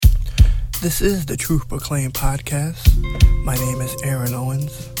This is the Truth Proclaimed podcast. My name is Aaron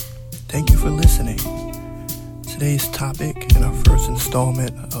Owens. Thank you for listening. Today's topic in our first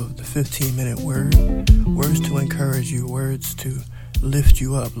installment of the 15-minute word, words to encourage you, words to lift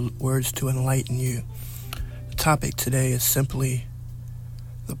you up, words to enlighten you. The topic today is simply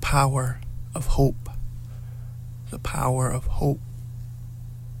the power of hope. The power of hope.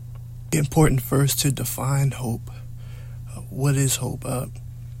 It's important first to define hope. What is hope?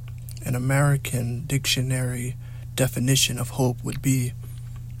 An American dictionary definition of hope would be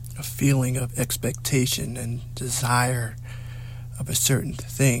a feeling of expectation and desire of a certain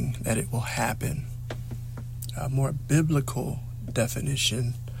thing that it will happen. A more biblical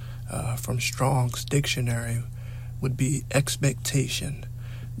definition from Strong's dictionary would be expectation,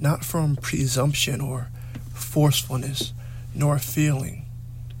 not from presumption or forcefulness, nor feeling,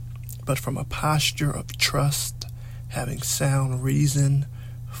 but from a posture of trust, having sound reason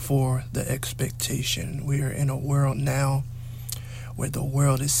for the expectation. We are in a world now where the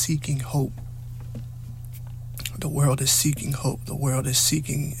world is seeking hope. The world is seeking hope. The world is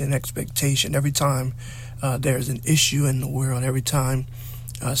seeking an expectation. Every time there's an issue in the world, every time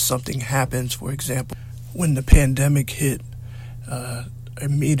something happens, for example, when the pandemic hit,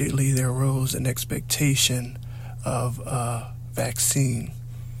 immediately there arose an expectation of a vaccine.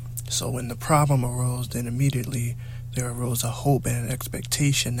 So when the problem arose, then immediately there arose a hope and an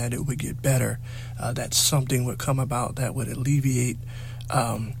expectation that it would get better, that something would come about that would alleviate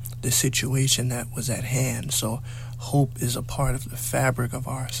the situation that was at hand. So hope is a part of the fabric of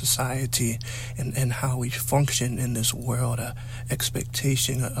our society and how we function in this world,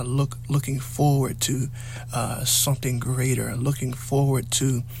 expectation, looking forward to something greater, looking forward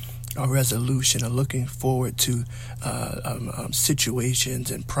to a resolution, looking forward to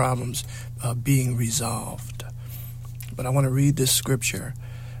situations and problems being resolved. But I want to read this scripture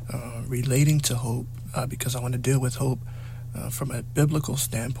relating to hope because I want to deal with hope from a biblical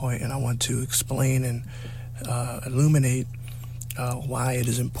standpoint, and I want to explain and illuminate why it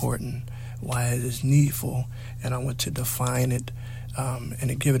is important, why it is needful, and I want to define it and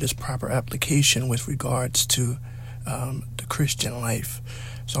to give it its proper application with regards to the Christian life.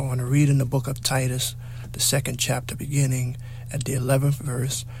 So I want to read in the book of Titus, the 2nd chapter, beginning at the 11th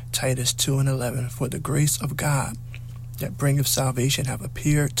verse, Titus 2:11. For the grace of God that bringeth salvation have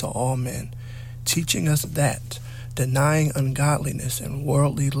appeared to all men, teaching us that, denying ungodliness and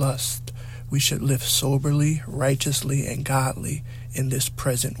worldly lust, we should live soberly, righteously, and godly in this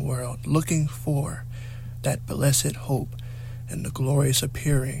present world, looking for that blessed hope and the glorious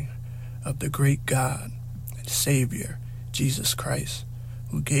appearing of the great God and Savior, Jesus Christ,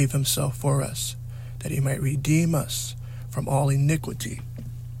 who gave himself for us, that he might redeem us from all iniquity,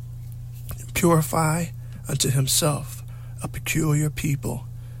 and purify unto himself a peculiar people,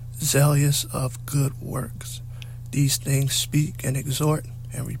 zealous of good works. These things speak and exhort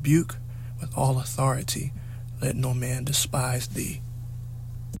and rebuke with all authority. Let no man despise thee.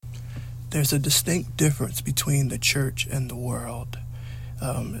 There's a distinct difference between the church and the world.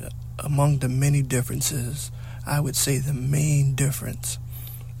 Among the many differences, I would say the main difference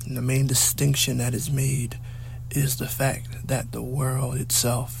and the main distinction that is made is the fact that the world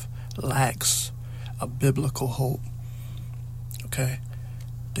itself lacks a biblical hope. Okay,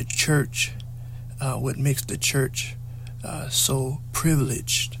 the church, what makes the church so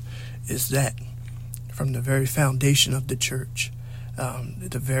privileged is that from the very foundation of the church,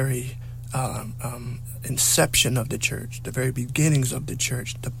 the very inception of the church, the very beginnings of the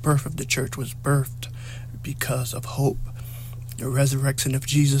church, the birth of the church was birthed because of hope. The resurrection of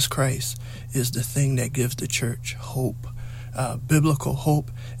Jesus Christ is the thing that gives the church hope. Biblical hope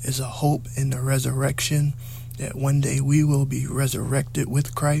is a hope in the resurrection, that one day we will be resurrected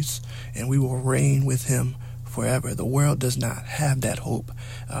with Christ and we will reign with him forever. The world does not have that hope.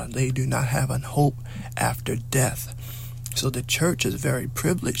 They do not have a hope after death. So the church is very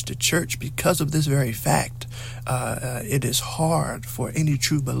privileged. The church, because of this very fact, it is hard for any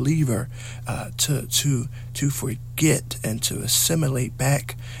true believer to forget and to assimilate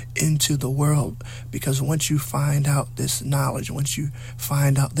back into the world. Because once you find out this knowledge, once you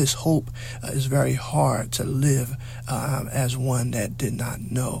find out this hope, it's very hard to live as one that did not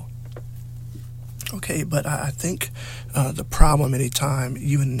know. Okay, but I think the problem anytime,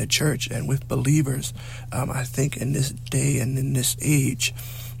 even in the church and with believers, I think in this day and in this age,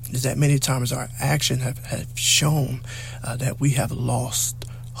 is that many times our actions have shown that we have lost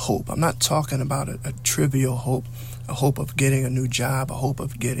hope. I'm not talking about a trivial hope, a hope of getting a new job, a hope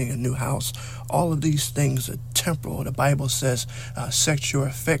of getting a new house. All of these things are temporal. The Bible says, set your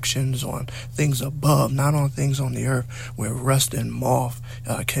affections on things above, not on things on the earth where rust and moth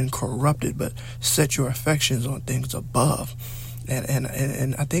can corrupt it, but set your affections on things above.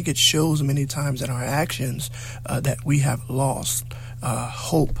 And I think it shows many times in our actions that we have lost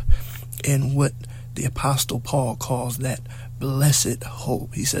hope in what the Apostle Paul calls that blessed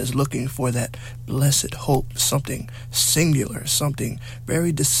hope. He says, looking for that blessed hope, something singular, something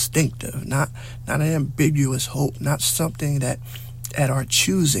very distinctive, not an ambiguous hope, not something that at our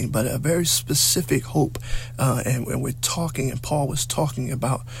choosing, but a very specific hope. And we're talking, and Paul was talking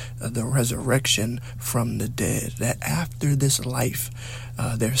about the resurrection from the dead, that after this life,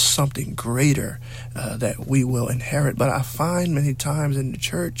 there's something greater that we will inherit. But I find many times in the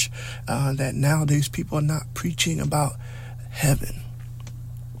church that nowadays people are not preaching about heaven.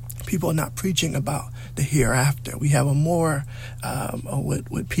 People are not preaching about the hereafter. We have a more,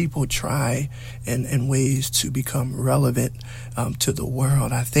 what people try in ways to become relevant to the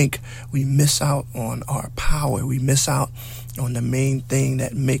world. I think we miss out on our power. We miss out on the main thing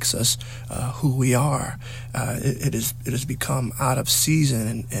that makes us who we are. It has become out of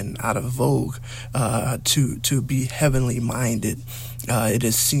season and out of vogue to be heavenly minded. It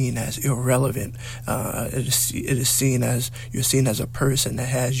is seen as irrelevant. It is seen as you're seen as a person that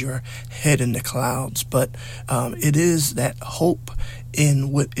has your head in the clouds. But it is that hope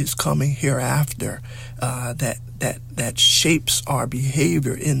in what is coming hereafter that shapes our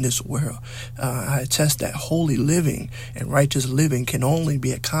behavior in this world. I attest that holy living and righteous living can only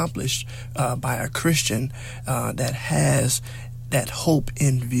be accomplished by a Christian that has that hope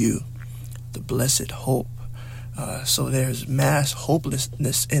in view, the blessed hope. So there's mass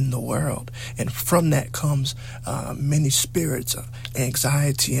hopelessness in the world. And from that comes many spirits of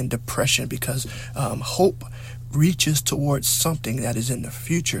anxiety and depression, because hope reaches towards something that is in the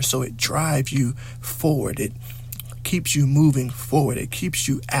future. So it drives you forward. It keeps you moving forward. It keeps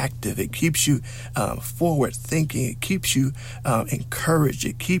you active. It keeps you forward thinking. It keeps you encouraged.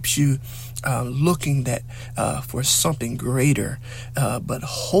 It keeps you looking for something greater. But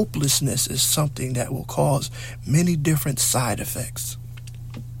hopelessness is something that will cause many different side effects.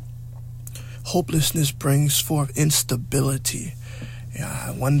 Hopelessness brings forth instability.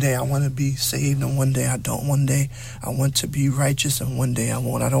 One day I want to be saved and one day I don't. One day I want to be righteous and one day I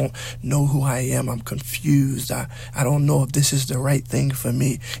won't. I don't know who I am. I'm confused. I don't know if this is the right thing for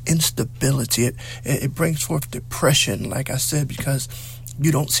me. Instability. It brings forth depression, like I said, because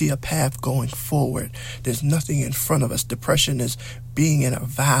you don't see a path going forward. There's nothing in front of us. Depression is being in a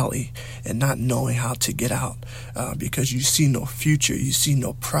valley and not knowing how to get out because you see no future. You see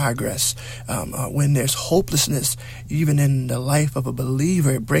no progress. When there's hopelessness, even in the life of a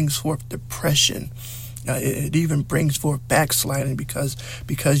believer, it brings forth depression. It even brings forth backsliding because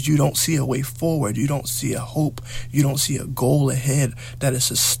you don't see a way forward. You don't see a hope. You don't see a goal ahead that is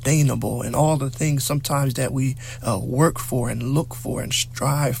sustainable. And all the things sometimes that we work for and look for and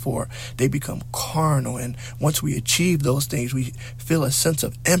strive for, they become carnal. And once we achieve those things, we feel a sense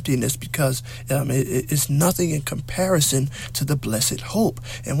of emptiness because it's nothing in comparison to the blessed hope.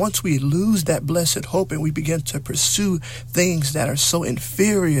 And once we lose that blessed hope and we begin to pursue things that are so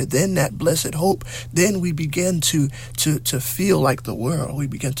inferior than that blessed hope, then we begin to feel like the world. We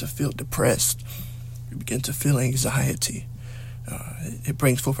begin to feel depressed. We begin to feel anxiety. It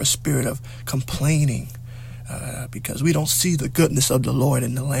brings forth a spirit of complaining because we don't see the goodness of the Lord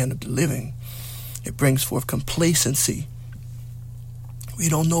in the land of the living. It brings forth complacency. We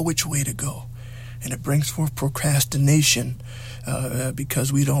don't know which way to go. And it brings forth procrastination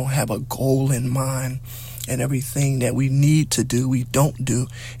because we don't have a goal in mind. And everything that we need to do, we don't do.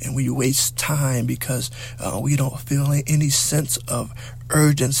 And we waste time because we don't feel any sense of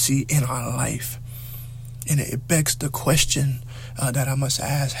urgency in our life. And it begs the question that I must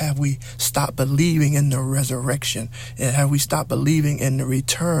ask, have we stopped believing in the resurrection? And have we stopped believing in the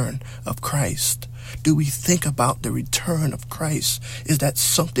return of Christ? Do we think about the return of Christ? Is that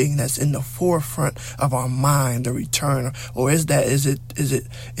something that's in the forefront of our mind, the return? Or is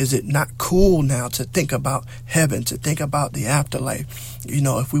it not cool now to think about heaven, to think about the afterlife? You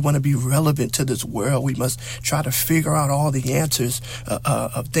know, if we want to be relevant to this world, we must try to figure out all the answers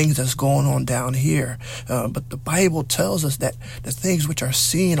of things that's going on down here. But the Bible tells us that the things which are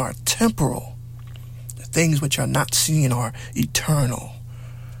seen are temporal. The things which are not seen are eternal.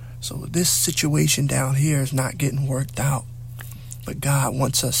 So this situation down here is not getting worked out. But God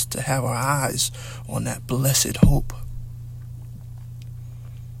wants us to have our eyes on that blessed hope.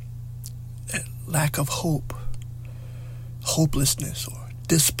 That lack of hope, hopelessness, or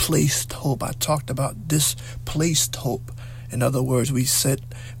displaced hope. I talked about displaced hope. In other words, we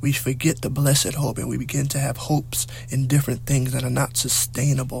forget the blessed hope, and we begin to have hopes in different things that are not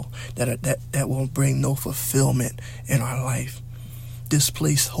sustainable, that will bring no fulfillment in our life.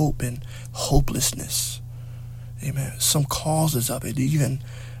 Displaced hope and hopelessness. Amen. Some causes of it, even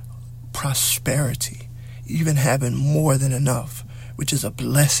prosperity, even having more than enough, which is a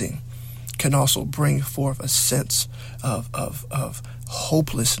blessing, can also bring forth a sense of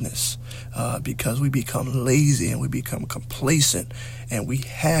hopelessness, because we become lazy and we become complacent, and we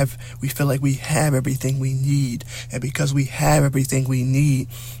feel like we have everything we need, and because we have everything we need,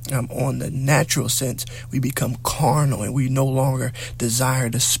 on the natural sense, we become carnal and we no longer desire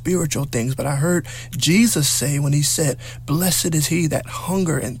the spiritual things. But I heard Jesus say, when he said, "Blessed is he that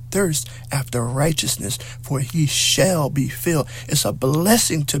hunger and thirst after righteousness, for he shall be filled." It's a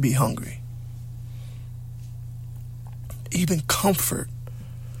blessing to be hungry. Even comfort.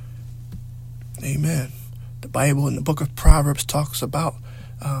 Amen. The Bible in the book of Proverbs talks about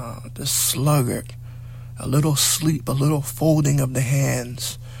the sluggard. A little sleep, a little folding of the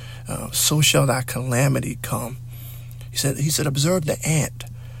hands, so shall thy calamity come. He said, observe the ant,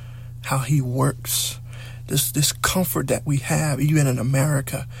 how he works. This comfort that we have, even in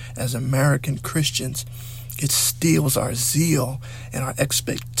America, as American Christians, it steals our zeal and our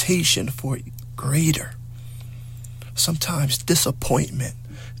expectation for greater. Sometimes disappointment.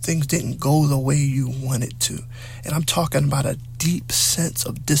 Things didn't go the way you wanted to. And I'm talking about a deep sense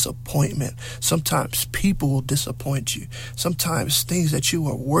of disappointment. Sometimes people will disappoint you. Sometimes things that you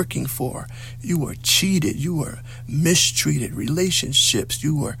were working for, you were cheated, you were mistreated, relationships,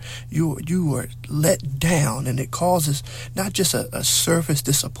 you were let down, and it causes not just a surface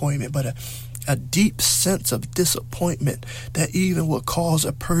disappointment, but a deep sense of disappointment that even will cause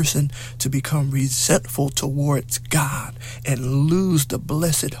a person to become resentful towards God and lose the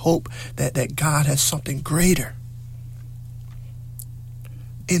blessed hope that God has something greater.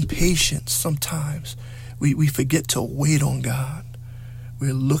 Impatience. Sometimes we forget to wait on God.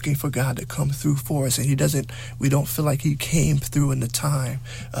 We're looking for God to come through for us, and we don't feel like he came through in the time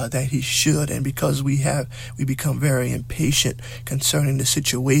that he should. And because we become very impatient concerning the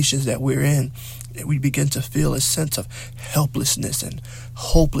situations that we're in, we begin to feel a sense of helplessness and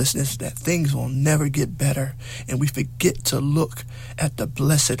hopelessness, that things will never get better. And we forget to look at the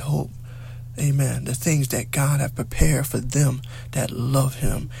blessed hope. Amen. The things that God have prepared for them that love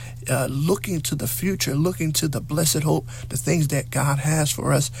him. Looking to the future, looking to the blessed hope, the things that God has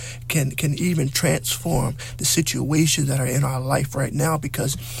for us can even transform the situations that are in our life right now,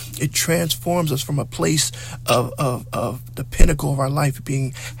 because it transforms us from a place of the pinnacle of our life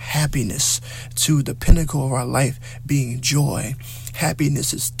being happiness to the pinnacle of our life being joy.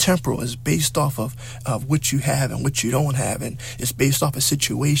 Happiness is temporal. It's based off of what you have and what you don't have, and it's based off of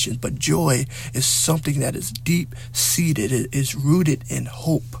situations. But joy is something that is deep-seated. It is rooted in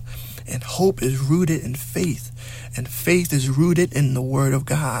hope, and hope is rooted in faith, and faith is rooted in the Word of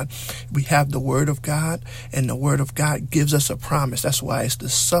God. We have the Word of God, and the Word of God gives us a promise. That's why it's the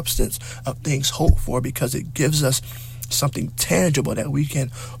substance of things hoped for, because it gives us something tangible that we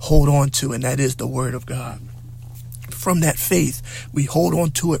can hold on to, and that is the Word of God. From that faith, we hold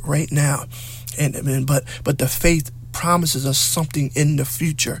on to it right now, but the faith promises us something in the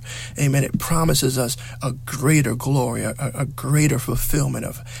future. Amen. It promises us a greater glory, a greater fulfillment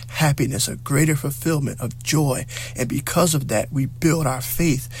of happiness, a greater fulfillment of joy. And because of that, we build our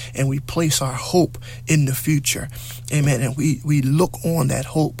faith and we place our hope in the future. Amen. And we look on that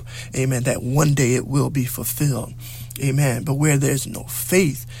hope. Amen. That one day it will be fulfilled. Amen. But where there's no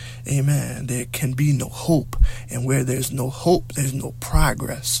faith, amen, there can be no hope. And where there's no hope, there's no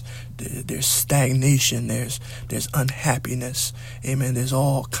progress. There's stagnation. There's unhappiness. Amen. There's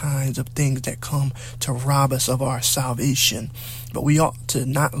all kinds of things that come to rob us of our salvation. But we ought to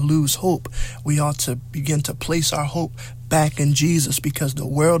not lose hope. We ought to begin to place our hope back in Jesus, because the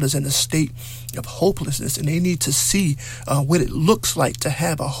world is in a state of hopelessness, and they need to see what it looks like to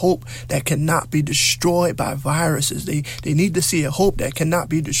have a hope that cannot be destroyed by viruses. They need to see a hope that cannot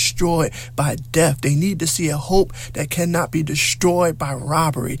be destroyed by death. They need to see a hope that cannot be destroyed by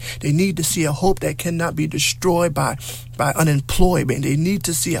robbery. They need to see a hope that cannot be destroyed by unemployment. They need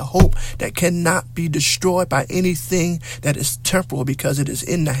to see a hope that cannot be destroyed by anything that is temporal, because it is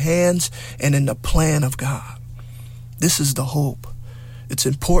in the hands and in the plan of God. This is the hope. It's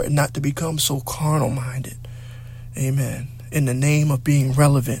important not to become so carnal-minded, amen, in the name of being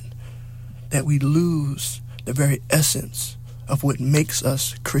relevant, that we lose the very essence of what makes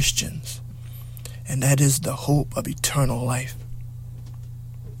us Christians, and that is the hope of eternal life.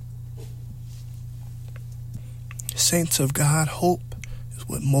 Saints of God, hope is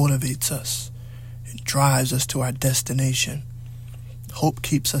what motivates us and drives us to our destination. Hope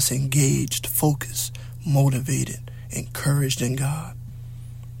keeps us engaged, focused, motivated, encouraged in God.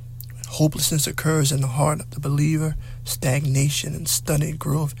 When hopelessness occurs in the heart of the believer, stagnation and stunted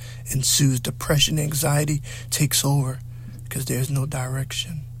growth ensues. Depression, anxiety takes over because there's no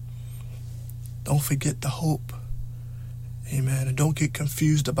direction. Don't forget the hope. Amen. And don't get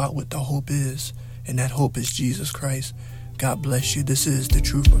confused about what the hope is. And that hope is Jesus Christ. God bless you. This is the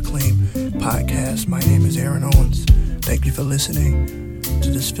Truth Proclaimed podcast. My name is Aaron Owens. Thank you for listening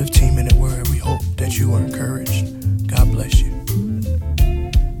to this 15-minute word. We hope that you are encouraged. God bless you.